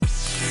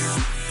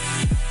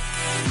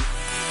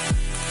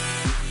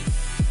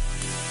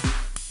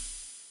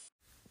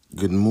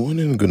Good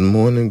morning, good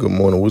morning, good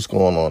morning. What's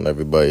going on,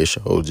 everybody? It's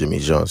your host, Jimmy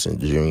Johnson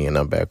Jr., and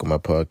I'm back on my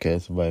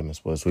podcast, Vitamin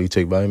Sports, where you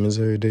take vitamins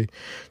every day,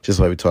 just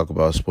like we talk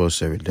about sports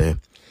every day.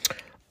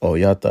 Oh,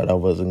 y'all thought I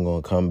wasn't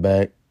going to come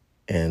back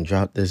and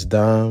drop this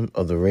dime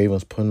of the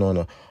Ravens putting on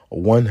a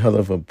one hell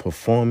of a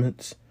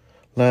performance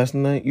last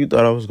night? You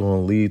thought I was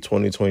going to leave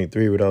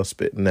 2023 without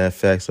spitting that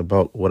facts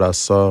about what I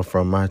saw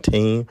from my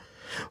team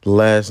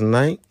last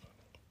night?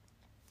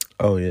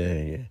 Oh,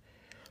 yeah.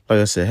 Like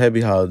I said,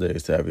 happy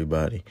holidays to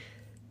everybody.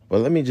 But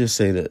let me just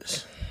say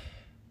this.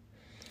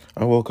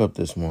 I woke up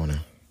this morning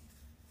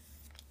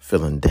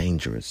feeling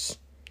dangerous.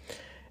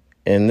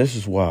 And this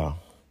is why.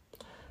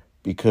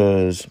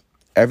 Because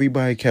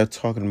everybody kept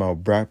talking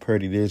about Brock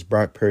Purdy this,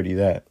 Brock Purdy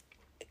that.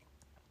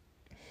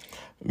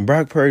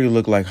 Brock Purdy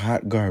looked like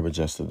hot garbage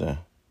yesterday.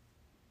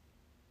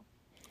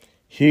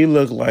 He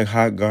looked like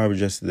hot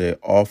garbage yesterday,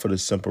 all for the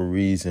simple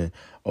reason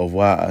of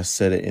why I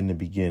said it in the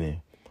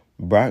beginning.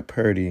 Brock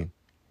Purdy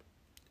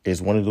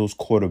is one of those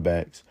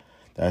quarterbacks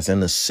that's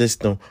in a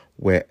system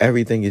where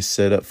everything is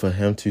set up for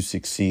him to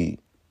succeed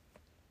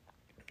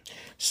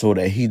so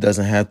that he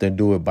doesn't have to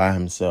do it by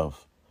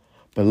himself.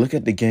 But look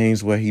at the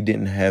games where he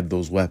didn't have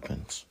those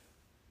weapons.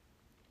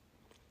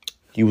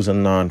 He was a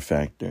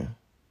non-factor.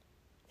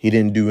 He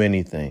didn't do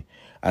anything.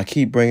 I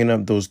keep bringing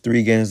up those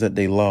 3 games that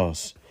they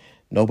lost.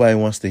 Nobody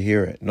wants to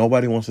hear it.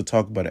 Nobody wants to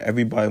talk about it.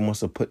 Everybody wants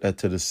to put that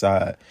to the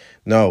side.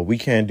 No, we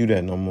can't do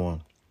that no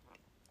more.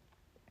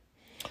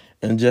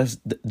 And just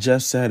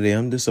Saturday,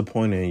 I'm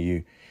disappointed in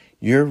you.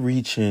 You're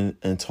reaching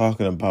and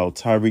talking about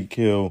Tyreek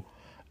Hill,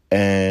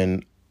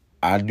 and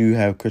I do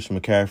have Christian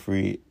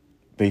McCaffrey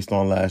based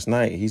on last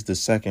night. He's the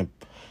second.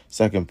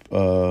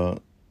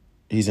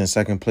 He's in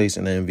second place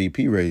in the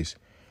MVP race.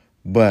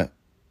 But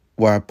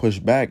where I push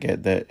back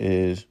at that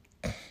is,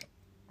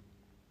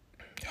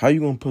 how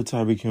you gonna put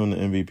Tyreek Hill in the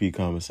MVP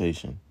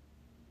conversation?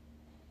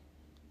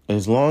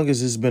 As long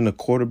as it's been a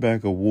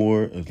quarterback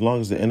award, as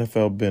long as the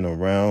NFL been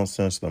around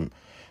since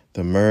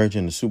the merge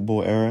in the Super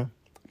Bowl era,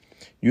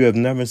 you have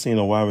never seen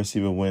a wide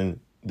receiver win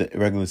the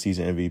regular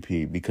season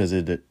MVP because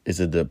it's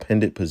a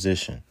dependent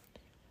position.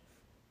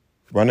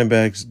 Running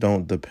backs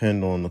don't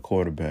depend on the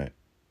quarterback.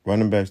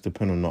 Running backs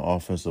depend on the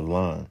offensive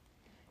line.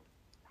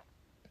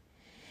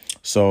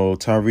 So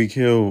Tyreek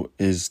Hill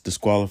is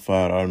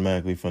disqualified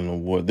automatically from the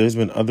award. There's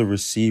been other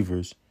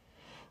receivers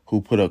who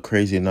put up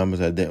crazy numbers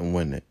that didn't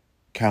win it.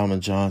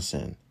 Calvin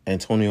Johnson,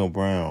 Antonio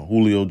Brown,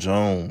 Julio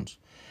Jones,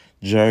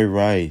 Jerry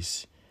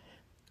Rice,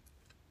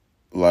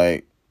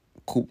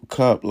 Cooper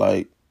Kupp.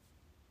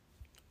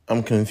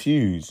 I'm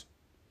confused.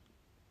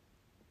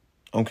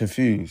 And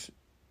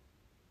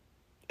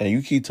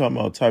you keep talking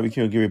about Tyreek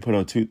Hill getting put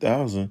up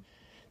 2,000.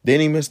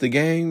 Didn't he miss the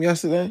game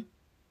yesterday?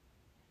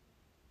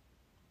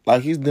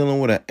 He's dealing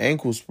with an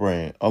ankle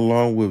sprain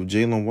along with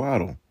Jalen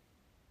Waddle.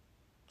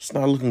 It's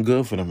not looking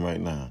good for them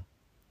right now.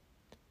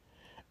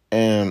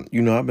 And,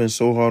 I've been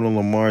so hard on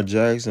Lamar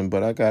Jackson,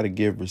 but I got to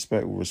give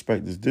respect where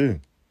respect is due.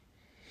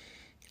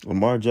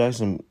 Lamar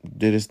Jackson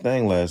did his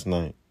thing last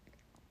night.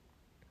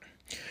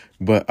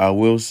 But I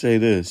will say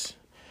this.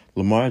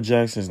 Lamar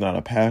Jackson is not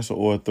a passer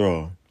or a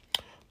thrower.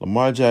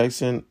 Lamar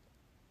Jackson,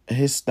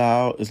 his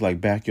style is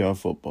like backyard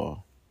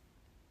football.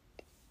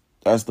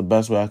 That's the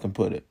best way I can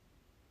put it.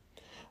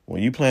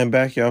 When you playing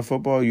backyard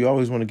football, you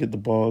always want to get the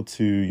ball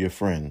to your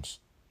friends.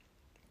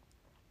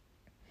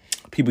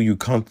 People you're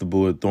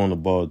comfortable with throwing the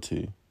ball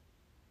to.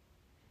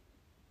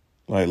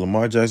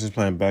 Lamar Jackson's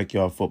playing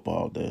backyard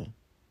football there.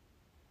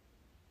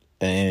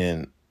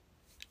 And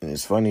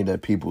it's funny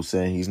that people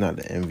say he's not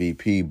the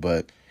MVP,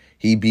 but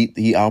he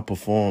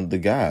outperformed the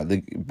guy.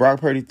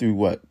 Brock Purdy threw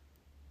what?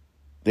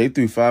 They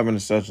threw 5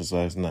 interceptions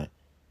last night.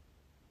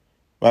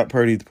 Brock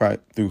Purdy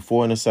threw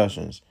 4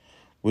 interceptions,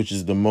 which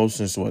is the most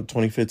since,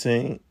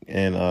 2015?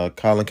 And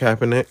Colin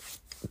Kaepernick.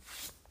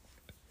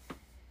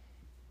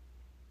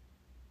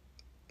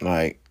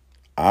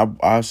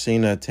 I've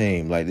seen that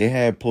team. They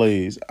had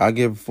plays. I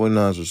give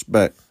 49ers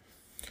respect.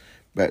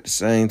 But at the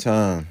same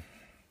time,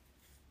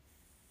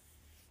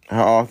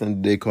 how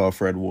often did they call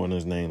Fred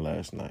Warner's name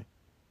last night?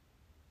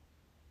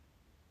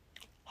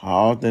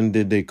 How often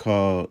did they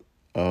call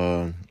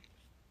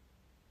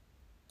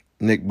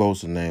Nick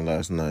Bosa's name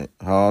last night?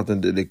 How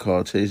often did they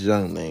call Chase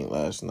Young's name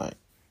last night?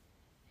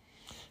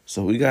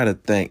 So we got to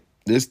think.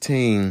 This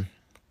team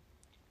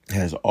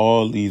has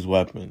all these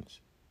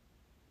weapons.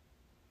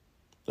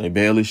 They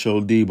barely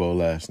showed Debo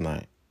last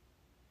night.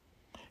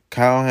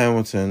 Kyle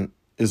Hamilton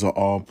is an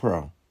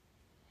all-pro.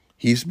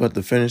 He's about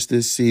to finish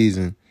this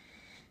season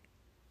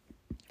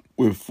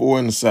with 4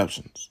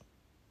 interceptions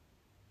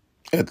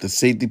at the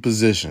safety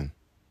position.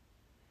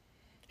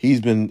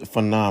 He's been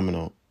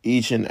phenomenal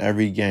each and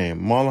every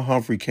game. Marlon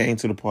Humphrey came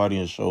to the party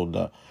and showed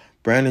up.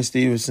 Brandon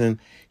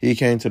Stevenson, he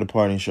came to the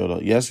party and showed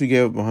up. Yes, we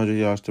gave up 100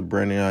 yards to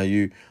Brandon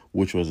Ayuk,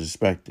 which was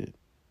expected.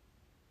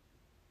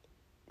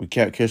 We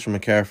kept Christian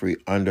McCaffrey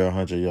under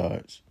 100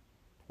 yards,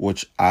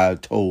 which I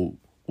told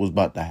was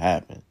about to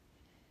happen.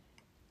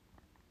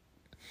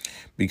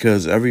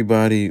 Because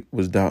everybody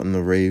was doubting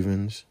the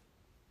Ravens.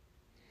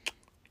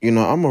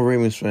 I'm a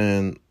Ravens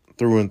fan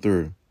through and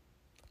through.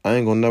 I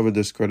ain't gonna never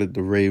discredit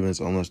the Ravens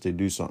unless they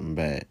do something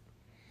bad.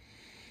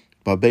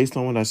 But based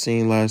on what I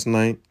seen last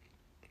night,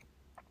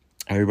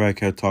 everybody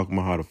kept talking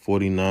about how the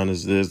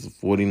 49ers this, the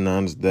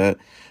 49ers that.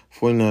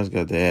 49ers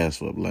got their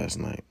ass whooped last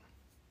night.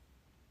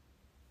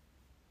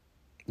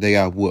 They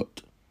got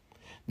whooped.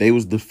 They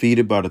was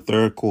defeated by the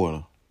third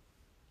quarter.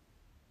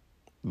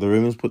 The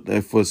Ravens put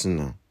their foot in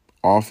them,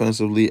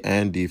 offensively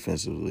and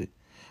defensively.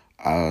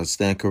 I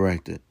stand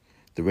corrected.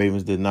 The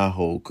Ravens did not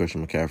hold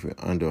Christian McCaffrey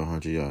under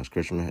 100 yards.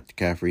 Christian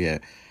McCaffrey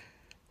had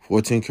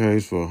 14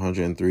 carries for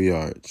 103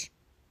 yards.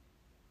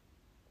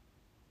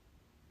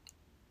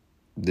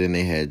 Then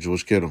they had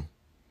George Kittle.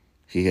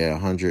 He had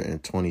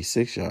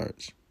 126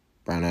 yards.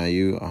 Brandon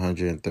Ayuk,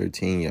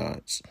 113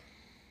 yards.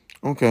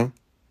 Okay.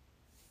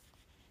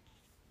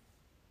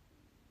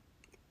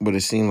 But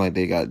it seemed like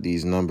they got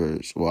these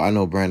numbers. Well, I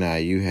know Brandon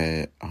Ayuk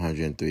had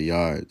 103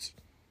 yards.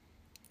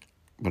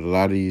 But a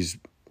lot of these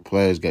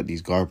players got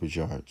these garbage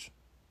yards.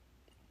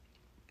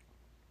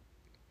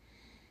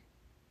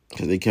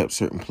 Because they kept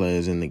certain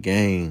players in the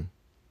game.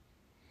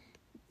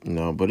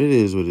 But it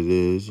is what it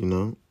is,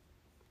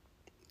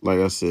 Like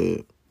I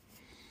said,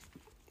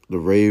 the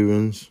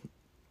Ravens,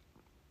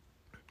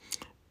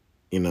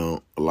 a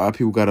lot of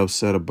people got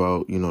upset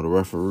about, the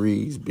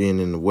referees being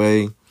in the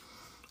way.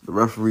 The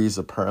referees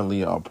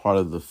apparently are part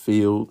of the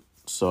field,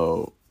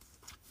 so,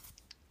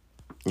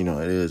 it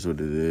is what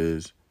it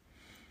is.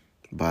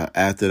 But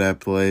after that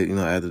play,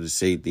 after the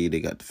safety, they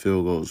got the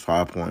field goals,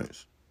 5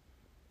 points.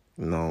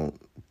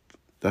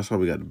 That's why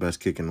we got the best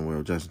kick in the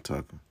world, Justin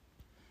Tucker.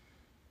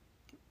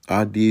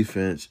 Our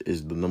defense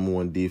is the number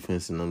one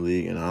defense in the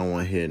league, and I don't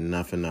want to hear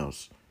nothing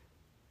else.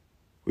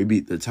 We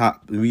beat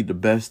the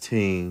best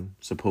team,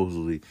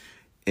 supposedly,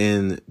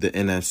 in the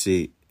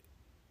NFC.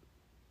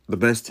 The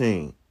best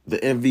team. The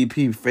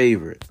MVP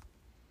favorite.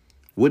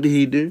 What did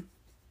he do?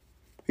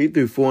 He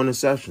threw 4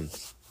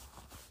 interceptions.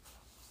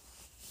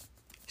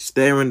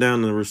 Staring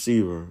down the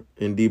receiver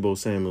in Deebo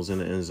Samuels in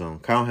the end zone.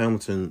 Kyle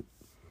Hamilton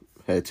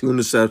had 2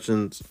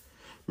 interceptions.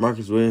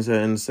 Marcus Williams had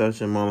an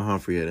interception. Marlon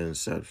Humphrey had an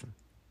interception.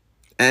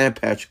 And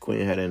Patrick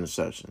Quinn had an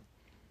interception.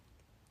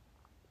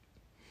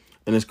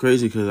 And it's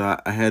crazy because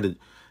I had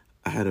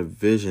a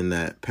vision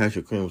that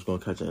Patrick Quinn was going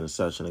to catch an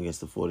interception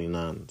against the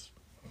 49ers.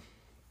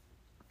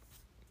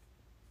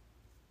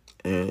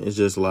 And it's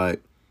just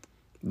like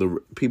the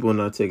people are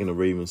not taking the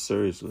Ravens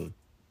seriously.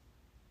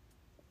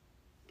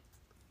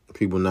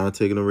 People not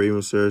taking the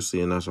Ravens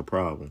seriously, and that's a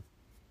problem.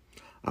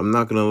 I'm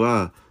not going to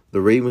lie.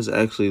 The Ravens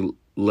actually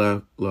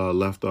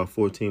left off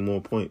 14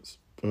 more points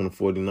on the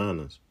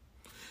 49ers.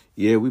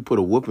 Yeah, we put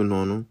a whooping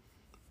on them,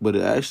 but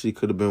it actually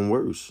could have been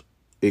worse.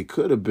 It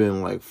could have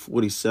been like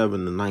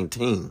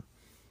 47-19.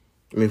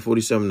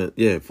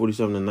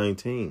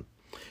 47-19.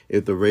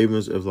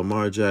 If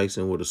Lamar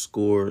Jackson would have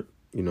scored,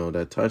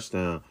 that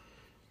touchdown,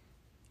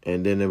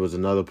 and then there was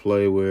another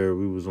play where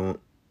we was on,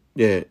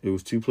 it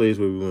was 2 plays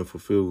where we went for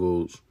field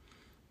goals.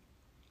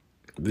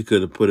 We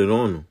could have put it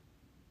on them.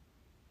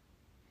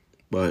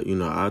 But,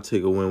 I'll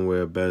take a win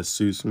where it best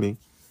suits me.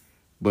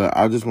 But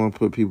I just want to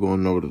put people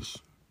on notice.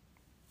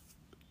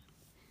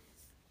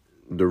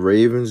 The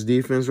Ravens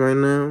defense right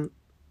now,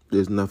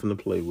 there's nothing to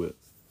play with.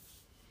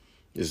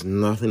 There's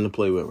nothing to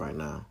play with right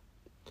now.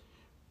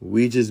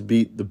 We just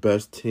beat the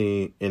best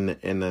team in the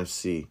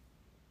NFC.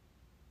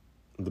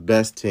 The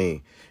best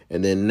team.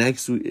 And then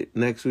next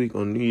week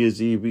on New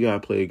Year's Eve, we got to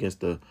play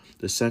against the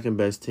second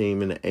best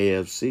team in the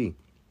AFC.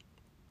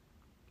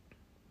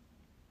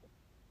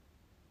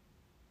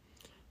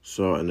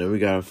 So, and then we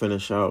got to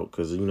finish out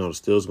because, the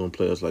Steelers going to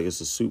play us like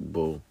it's a Super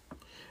Bowl.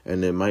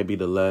 And it might be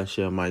the last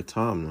year of Mike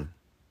Tomlin.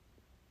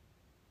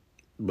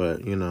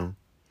 But,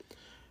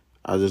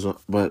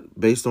 but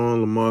based on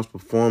Lamar's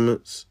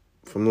performance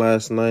from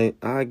last night,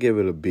 I give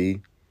it a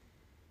B.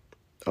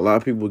 A lot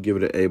of people give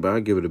it an A, but I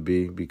give it a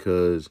B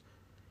because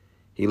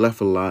he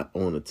left a lot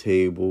on the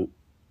table.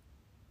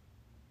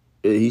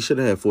 He should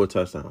have had 4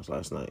 touchdowns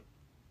last night.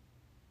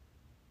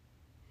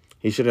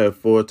 He should have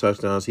had 4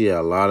 touchdowns. He had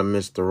a lot of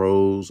missed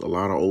throws, a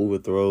lot of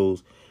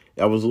overthrows.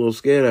 I was a little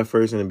scared at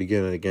first in the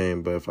beginning of the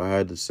game, but if I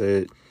had to say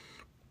it,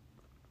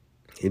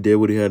 he did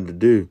what he had to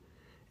do.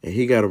 And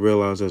he got to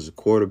realize as a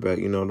quarterback,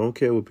 don't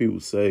care what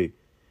people say.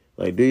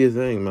 Like, do your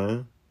thing,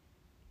 man.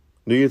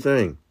 Do your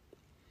thing.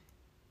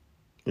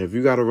 If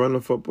you got to run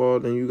the football,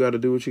 then you got to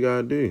do what you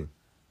got to do.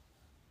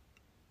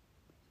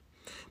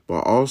 But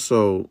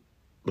also,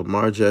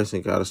 Lamar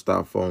Jackson got to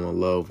stop falling in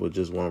love with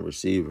just one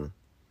receiver.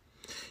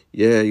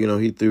 Yeah,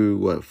 he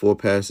threw, 4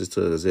 passes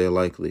to Isaiah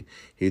Likely.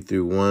 He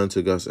threw 1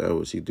 to Gus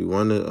Edwards. He threw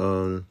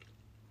 1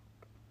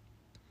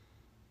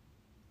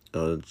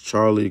 to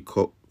Charlie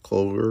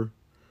Colver,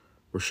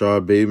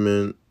 Rashad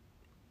Bateman,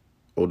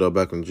 Odell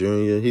Beckham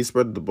Jr. He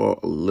spread the ball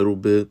a little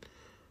bit,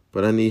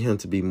 but I need him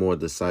to be more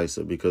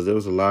decisive because there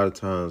was a lot of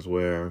times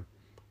where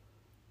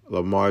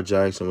Lamar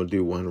Jackson would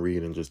do one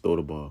read and just throw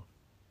the ball.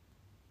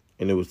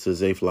 And it was to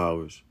Zay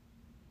Flowers.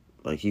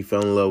 Like, he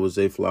fell in love with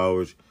Zay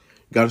Flowers.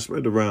 You got to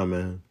spread it around,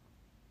 man.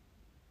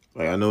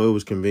 Like, I know it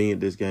was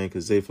convenient this game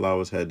because Zay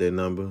Flowers had that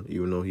number,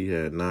 even though he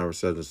had 9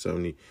 receptions,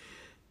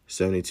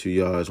 72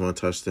 yards, 1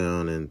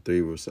 touchdown, and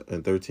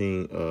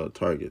 13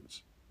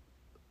 targets.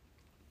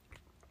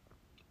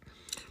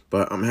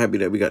 But I'm happy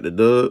that we got the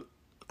dub.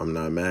 I'm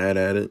not mad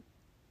at it.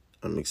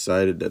 I'm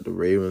excited that the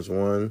Ravens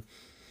won.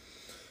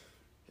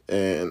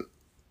 And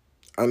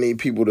I need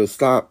people to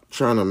stop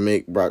trying to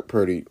make Brock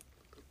Purdy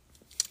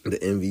the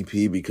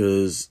MVP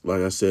because,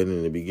 like I said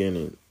in the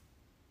beginning,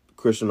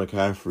 Christian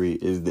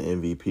McCaffrey is the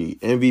MVP.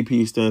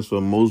 MVP stands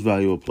for most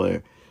valuable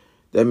player.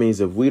 That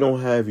means if we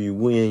don't have you,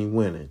 we ain't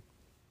winning.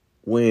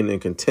 We ain't in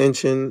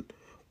contention.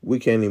 We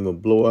can't even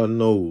blow our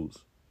nose.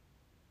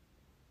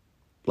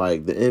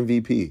 Like the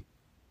MVP,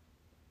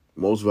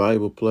 most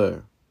valuable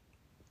player.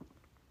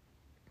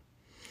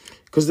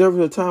 Because there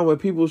was a time where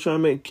people were trying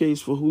to make a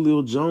case for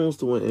Julio Jones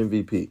to win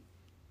MVP.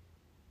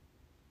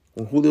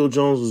 When Julio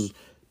Jones was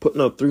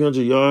putting up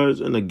 300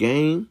 yards in a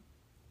game,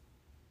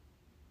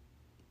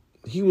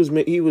 he was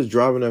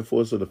driving that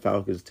force of the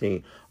Falcons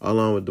team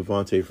along with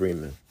Devontae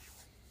Freeman.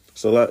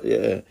 So,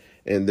 yeah.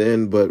 And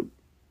then, but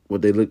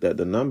when they looked at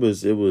the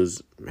numbers, it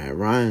was Matt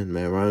Ryan.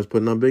 Matt Ryan's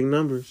putting up big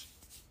numbers.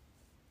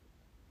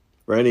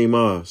 Randy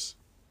Moss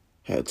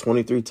had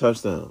 23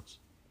 touchdowns.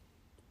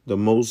 The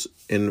most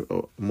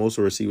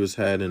receivers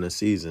had in a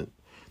season.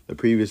 The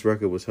previous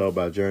record was held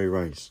by Jerry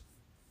Rice.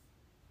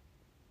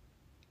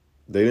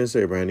 They didn't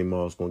say Randy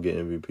Moss going to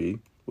get MVP.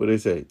 What did they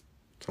say?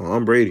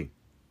 Tom Brady.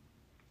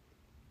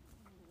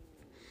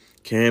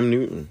 Cam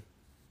Newton.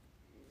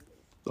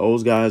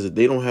 Those guys, if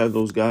they don't have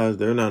those guys,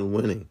 they're not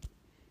winning.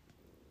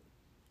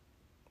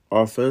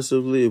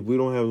 Offensively, if we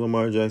don't have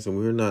Lamar Jackson,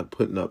 we're not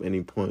putting up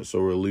any points,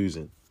 so we're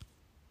losing.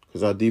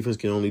 Because our defense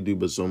can only do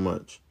but so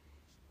much.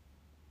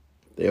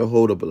 They'll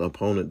hold up an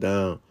opponent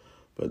down,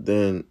 but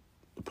then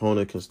the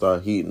opponent can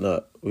start heating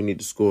up. We need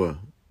to score.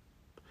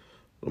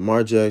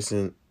 Lamar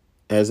Jackson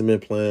hasn't been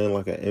playing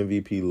like an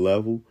MVP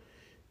level.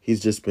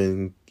 He's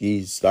starting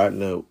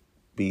to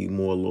be a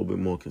little bit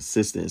more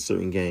consistent in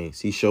certain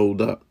games. He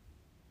showed up.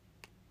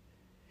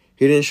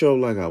 He didn't show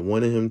up like I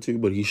wanted him to,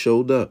 but he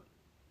showed up.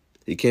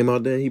 He came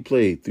out there, he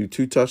played. Threw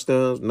 2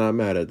 touchdowns, not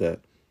mad at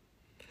that.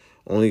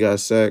 Only got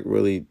sacked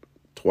really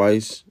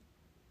twice.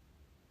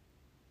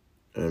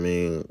 I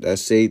mean, that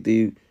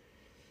safety,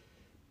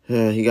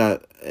 he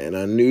got, and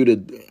I knew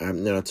that,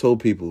 and I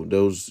told people,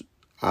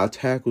 our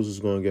tackles is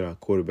going to get our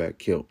quarterback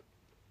killed.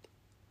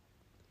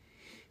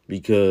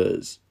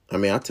 Because,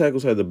 our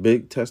tackles had the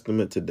big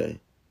testament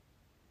today.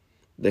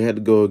 They had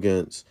to go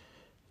against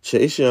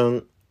Chase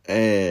Young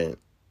and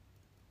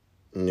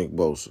Nick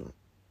Bosa.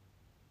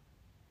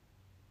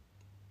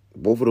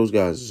 Both of those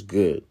guys is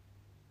good.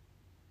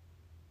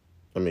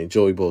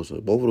 Joey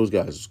Bosa. Both of those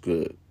guys is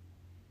good.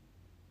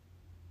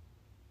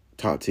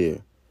 Top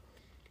tier.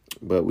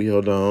 But we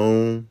held our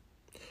own.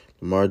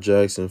 Lamar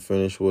Jackson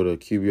finished with a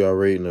QBR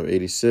rating of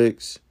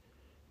 86.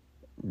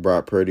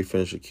 Brock Purdy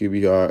finished a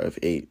QBR of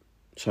 8.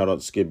 Shout out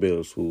to Skip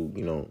Bayless, who,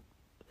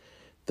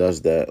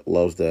 does that,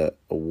 loves that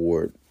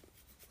award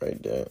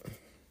right there.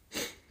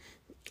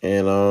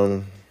 And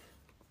all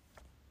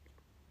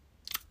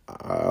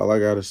I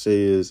gotta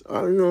say is,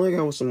 I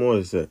got some more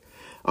to say.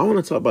 I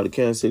want to talk about the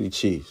Kansas City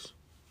Chiefs.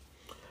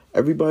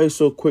 Everybody's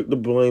so quick to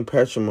blame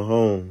Patrick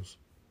Mahomes.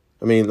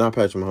 Not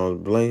Patrick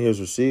Mahomes, blame his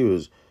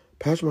receivers.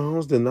 Patrick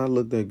Mahomes did not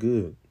look that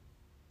good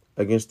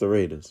against the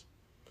Raiders.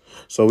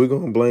 So we're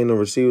going to blame the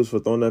receivers for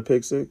throwing that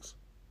pick six?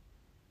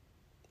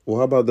 Well,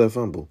 how about that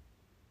fumble?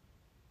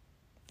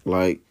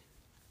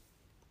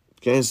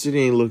 Kansas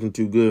City ain't looking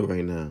too good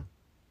right now.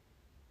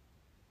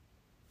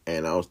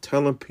 And I was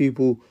telling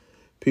people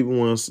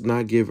want to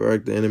not give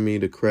Eric the Enemy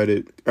the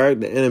credit.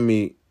 Eric the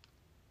Enemy,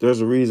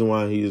 there's a reason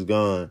why he is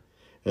gone.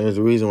 And there's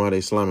a reason why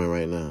they slumming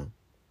right now.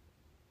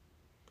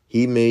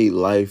 He made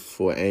life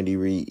for Andy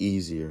Reid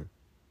easier.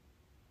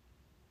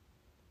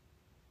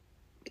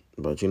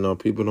 But,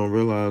 people don't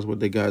realize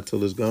what they got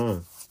till it's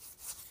gone.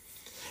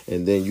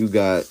 And then you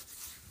got,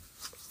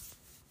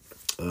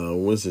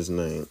 what's his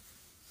name?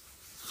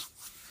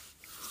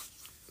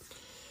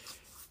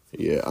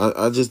 Yeah,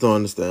 I just don't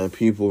understand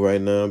people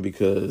right now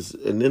because,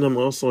 and then I'm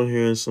also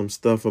hearing some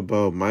stuff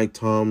about Mike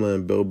Tomlin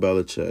and Bill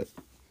Belichick.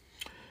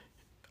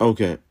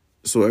 Okay,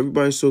 so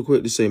everybody's so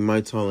quick to say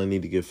Mike Tomlin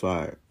need to get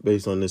fired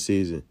based on this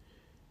season.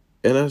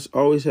 And I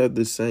always have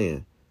this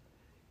saying,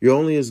 you're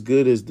only as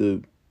good as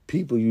the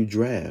people you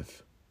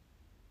draft.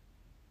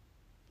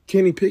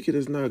 Kenny Pickett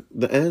is not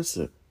the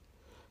answer.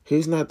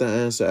 He's not the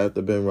answer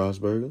after Ben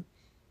Roethlisberger,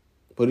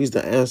 but he's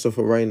the answer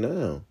for right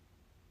now.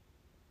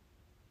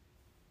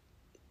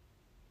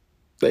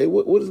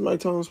 What is Mike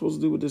Tomlin supposed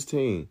to do with this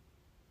team?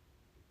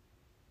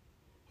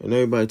 And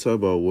everybody talk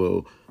about,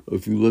 well,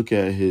 if you look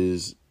at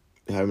his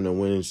having a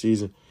winning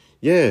season,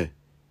 yeah,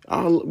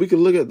 we could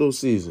look at those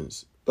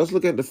seasons. Let's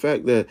look at the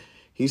fact that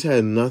he's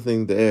had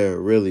nothing there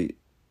really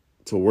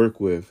to work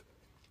with,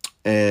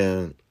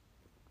 and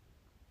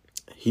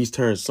he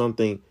turned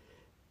nothing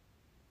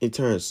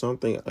into a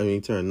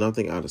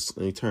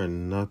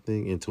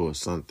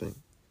something.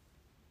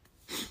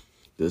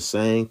 The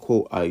same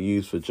quote I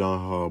used for John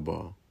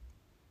Harbaugh.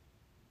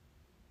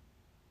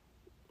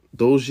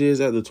 Those years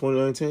after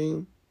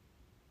 2019,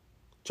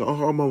 John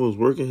Harbaugh was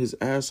working his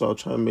ass off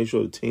trying to make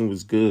sure the team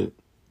was good.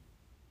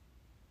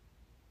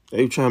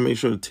 They were trying to make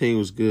sure the team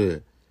was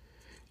good.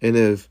 And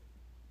if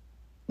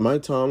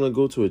Mike Tomlin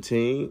go to a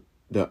team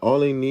that all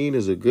they need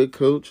is a good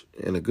coach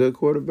and a good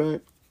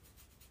quarterback,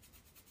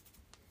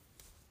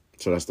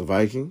 so that's the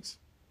Vikings,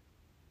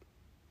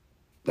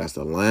 that's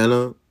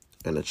Atlanta,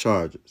 and the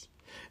Chargers.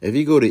 If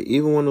he go to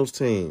either one of those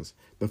teams,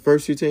 the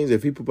first two teams,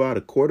 if he provide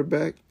a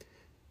quarterback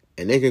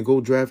and they can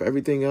go draft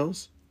everything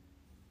else,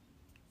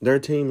 their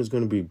team is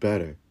going to be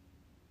better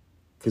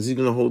because he's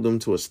going to hold them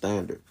to a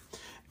standard.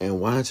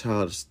 And watch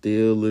how the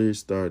Steelers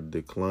start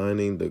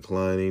declining. It's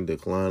going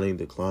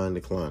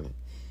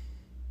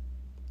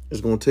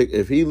to take,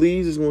 if he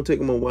leaves, it's going to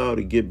take him a while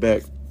to get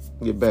back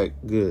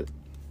good.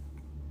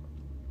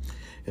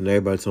 And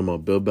everybody talking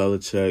about Bill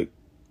Belichick.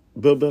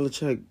 Bill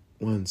Belichick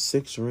won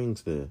 6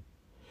 rings there.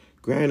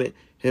 Granted,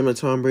 him and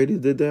Tom Brady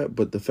did that,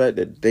 but the fact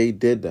that they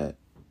did that,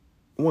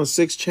 won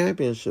 6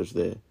 championships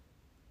there.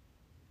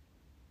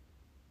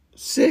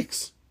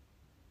 6.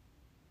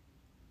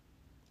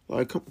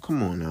 Like,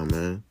 come on now,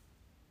 man.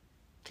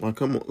 Like,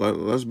 come on. Like,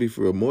 let's be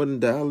for real. More than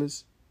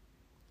Dallas.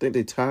 Think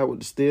they tied with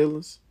the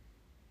Steelers?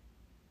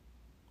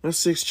 That's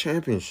 6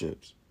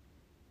 championships.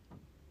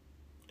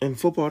 In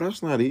football,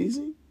 that's not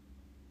easy.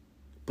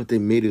 But they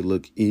made it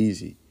look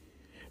easy.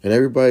 And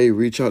everybody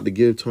reach out to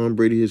give Tom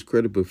Brady his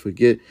credit, but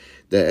forget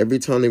that every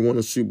time they won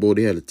a Super Bowl,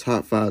 they had a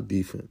top 5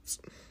 defense.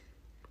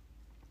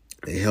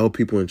 They held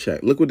people in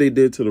check. Look what they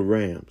did to the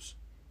Rams.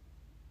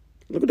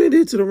 Look what they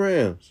did to the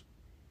Rams.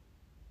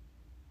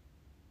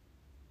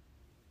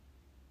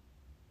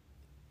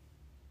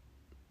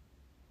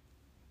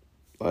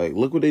 Like,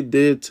 look what they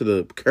did to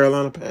the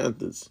Carolina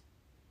Panthers.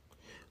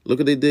 Look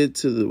what they did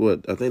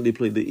to I think they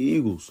played the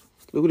Eagles.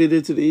 Look what they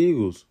did to the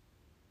Eagles.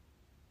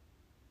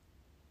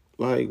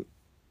 Like,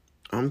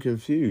 I'm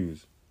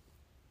confused.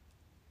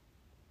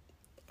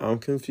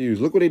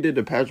 Look what they did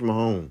to Patrick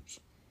Mahomes.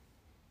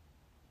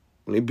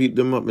 When they beat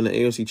them up in the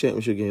AFC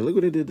Championship game. Look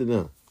what they did to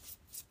them.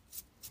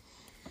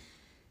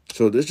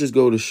 So this just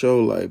go to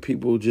show, like,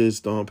 people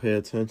just don't pay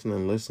attention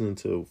and listening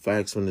to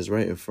facts when it's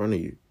right in front of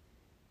you.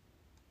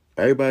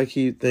 Everybody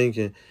keep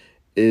thinking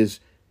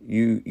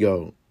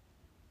y'all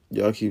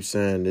keep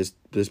saying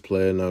this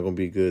player not going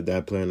to be good,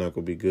 that player not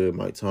going to be good.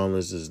 Mike Tomlin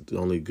is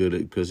only good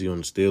because he on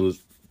the Steelers.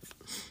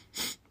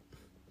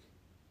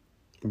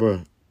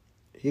 Bruh,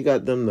 he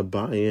got them to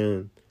buy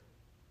in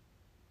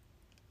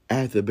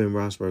after Ben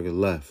Roethlisberger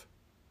left.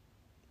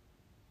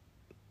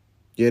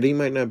 Yeah, they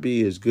might not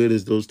be as good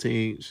as those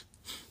teams,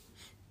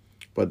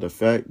 but the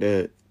fact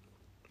that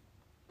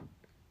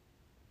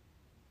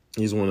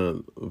he's one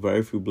of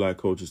very few black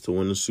coaches to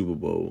win the Super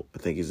Bowl, I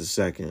think he's the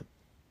second.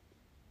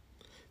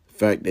 The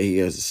fact that he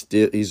is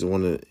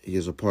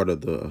a part of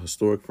the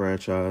historic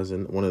franchise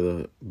and one of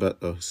the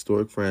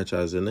historic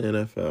franchises in the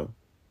NFL.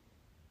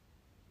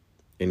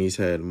 And he's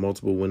had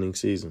multiple winning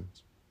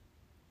seasons.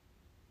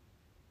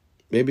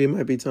 Maybe it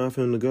might be time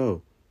for him to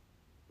go.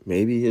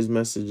 Maybe his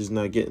message is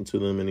not getting to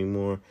them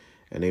anymore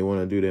and they want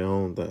to do their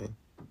own thing.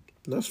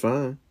 That's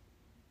fine.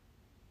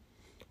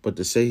 But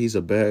to say he's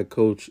a bad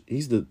coach,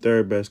 he's the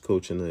 3rd best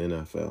coach in the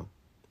NFL.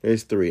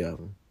 There's 3 of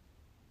them.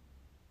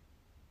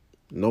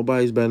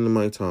 Nobody's better than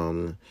Mike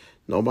Tomlin.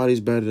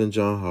 Nobody's better than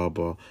John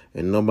Harbaugh.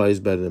 And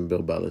nobody's better than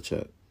Bill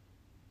Belichick.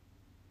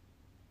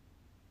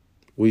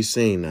 We've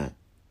seen that.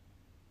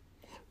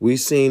 We've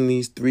seen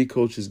these 3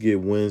 coaches get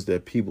wins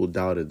that people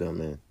doubted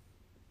them in.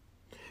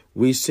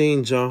 We've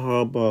seen John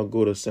Harbaugh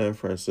go to San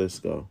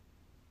Francisco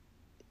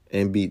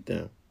and beat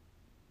them.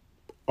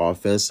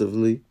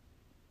 Offensively,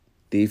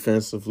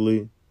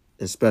 defensively,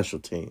 and special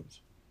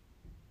teams.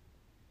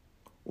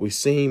 We've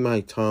seen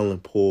Mike Tomlin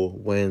pull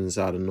wins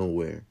out of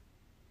nowhere.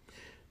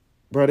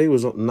 Bro, they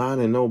was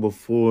 9-0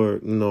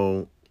 before,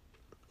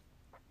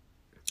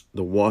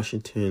 the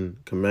Washington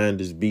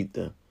Commanders beat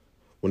them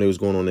when they was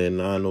going on their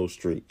 9-0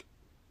 streak.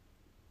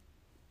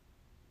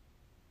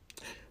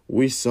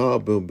 We saw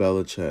Bill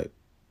Belichick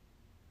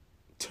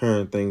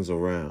turn things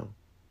around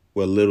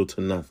with little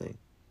to nothing.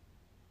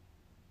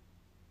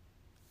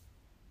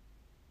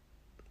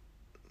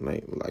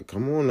 Like,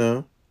 come on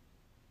now.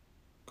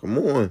 Come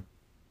on.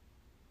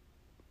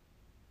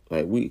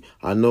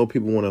 I know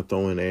people want to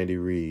throw in Andy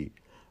Reid.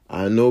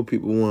 I know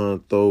people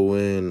want to throw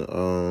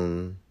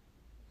in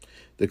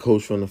the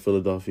coach from the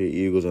Philadelphia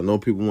Eagles. I know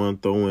people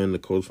want to throw in the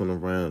coach from the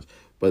Rams.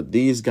 But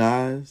these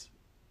guys,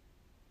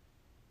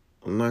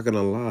 I'm not going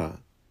to lie.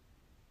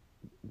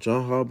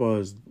 John Harbaugh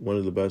is one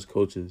of the best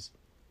coaches.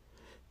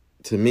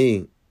 To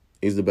me,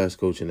 he's the best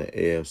coach in the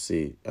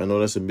AFC. I know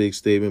that's a big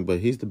statement, but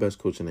he's the best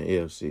coach in the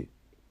AFC.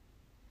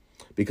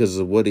 Because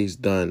of what he's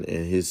done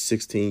in his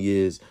 16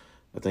 years,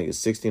 I think it's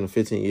 16 or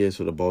 15 years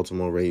for the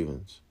Baltimore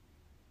Ravens.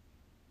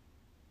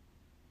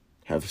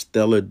 Have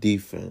stellar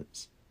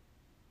defense,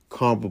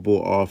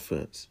 comparable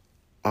offense,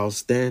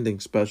 outstanding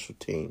special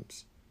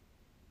teams.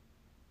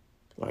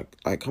 Like,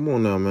 come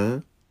on now,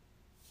 man.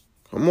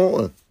 Come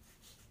on.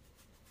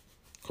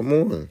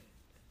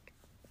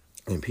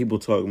 And people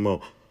talking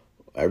about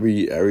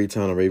every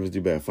time the Ravens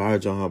do bad, fire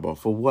John Harbaugh.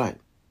 For what?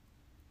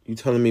 You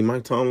telling me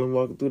Mike Tomlin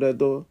walking through that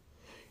door?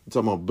 You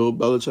talking about Bill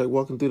Belichick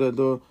walking through that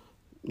door?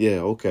 Yeah,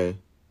 okay.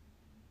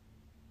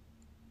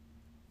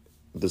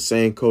 The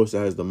same coach that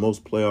has the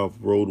most playoff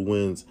road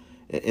wins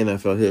in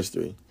NFL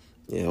history.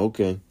 Yeah,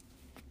 okay.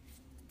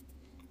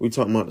 We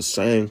talking about the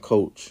same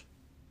coach.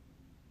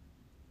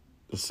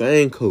 The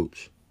same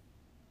coach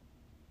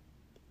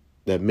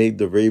that made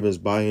the Ravens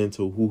buy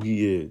into who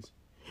he is.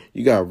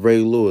 You got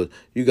Ray Lewis.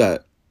 You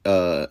got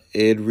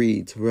Ed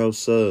Reed, Terrell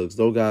Suggs.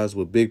 Those guys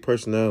with big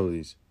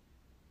personalities.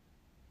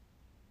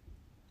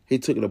 He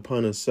took it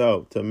upon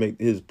himself to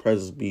make his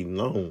presence be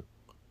known.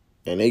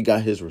 And they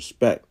got his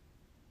respect.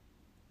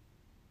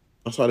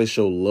 That's why they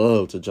show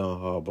love to John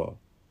Harbaugh.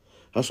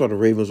 That's why the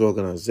Ravens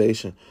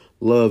organization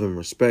love and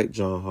respect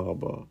John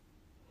Harbaugh.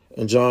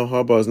 And John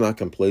Harbaugh is not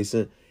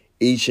complacent.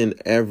 Each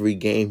and every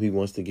game he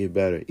wants to get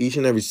better. Each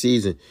and every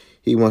season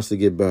he wants to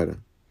get better.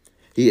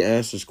 He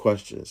answers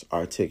questions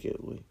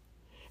articulately.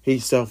 He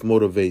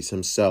self-motivates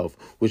himself,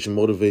 which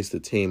motivates the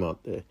team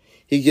out there.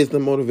 He gets the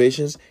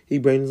motivations. He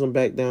brings them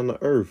back down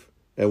to earth.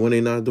 And when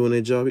they're not doing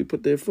their job, he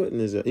put his foot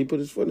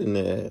in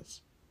their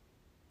ass.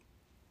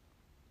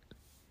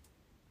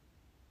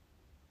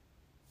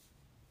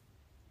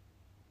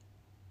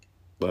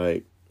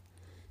 Like,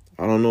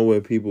 I don't know where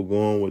people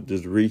going with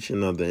this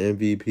reaching of the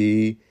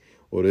MVP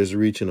or this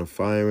reaching of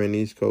firing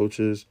these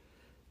coaches.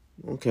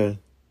 Okay.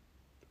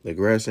 The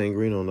grass ain't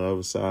green on the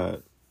other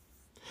side.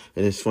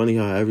 And it's funny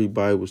how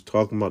everybody was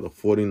talking about the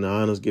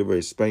 49ers get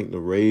ready to spank the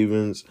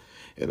Ravens,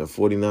 and the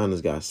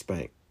 49ers got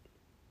spanked.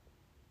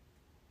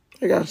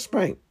 They got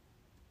spanked.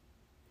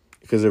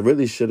 Because it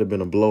really should have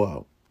been a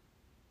blowout.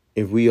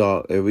 If we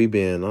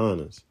being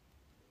honest.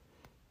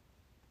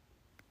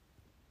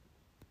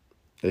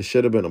 It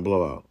should have been a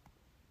blowout.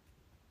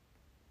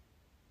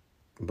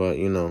 But,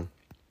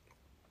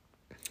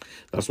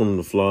 that's one of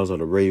the flaws of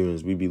the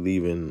Ravens. We be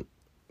leaving,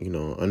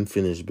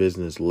 unfinished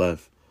business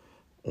left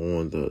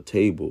on the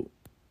table.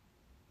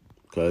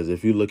 Because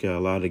if you look at a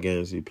lot of the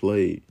games he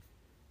played,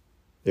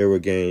 there were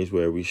games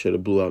where we should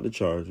have blew out the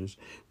Chargers.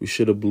 We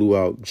should have blew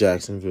out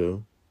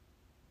Jacksonville.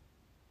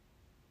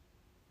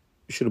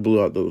 We should have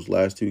blew out those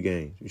last two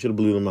games. We should have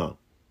blew them out.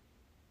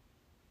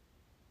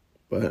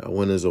 But a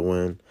win is a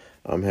win.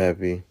 I'm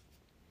happy.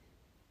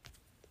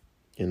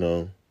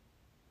 Can't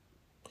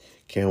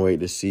wait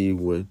to see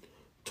what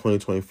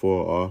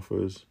 2024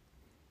 offers,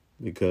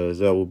 because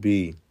that will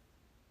be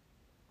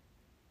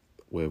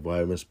where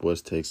Vitamin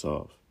Sports takes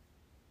off.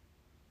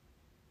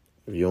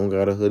 If you don't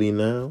got a hoodie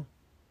now,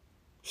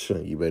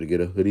 you better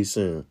get a hoodie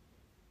soon.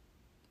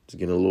 It's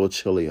getting a little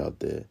chilly out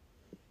there.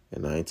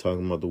 And I ain't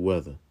talking about the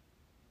weather.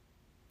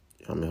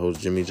 I'm your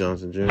host, Jimmy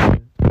Johnson Jr.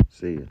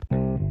 See ya.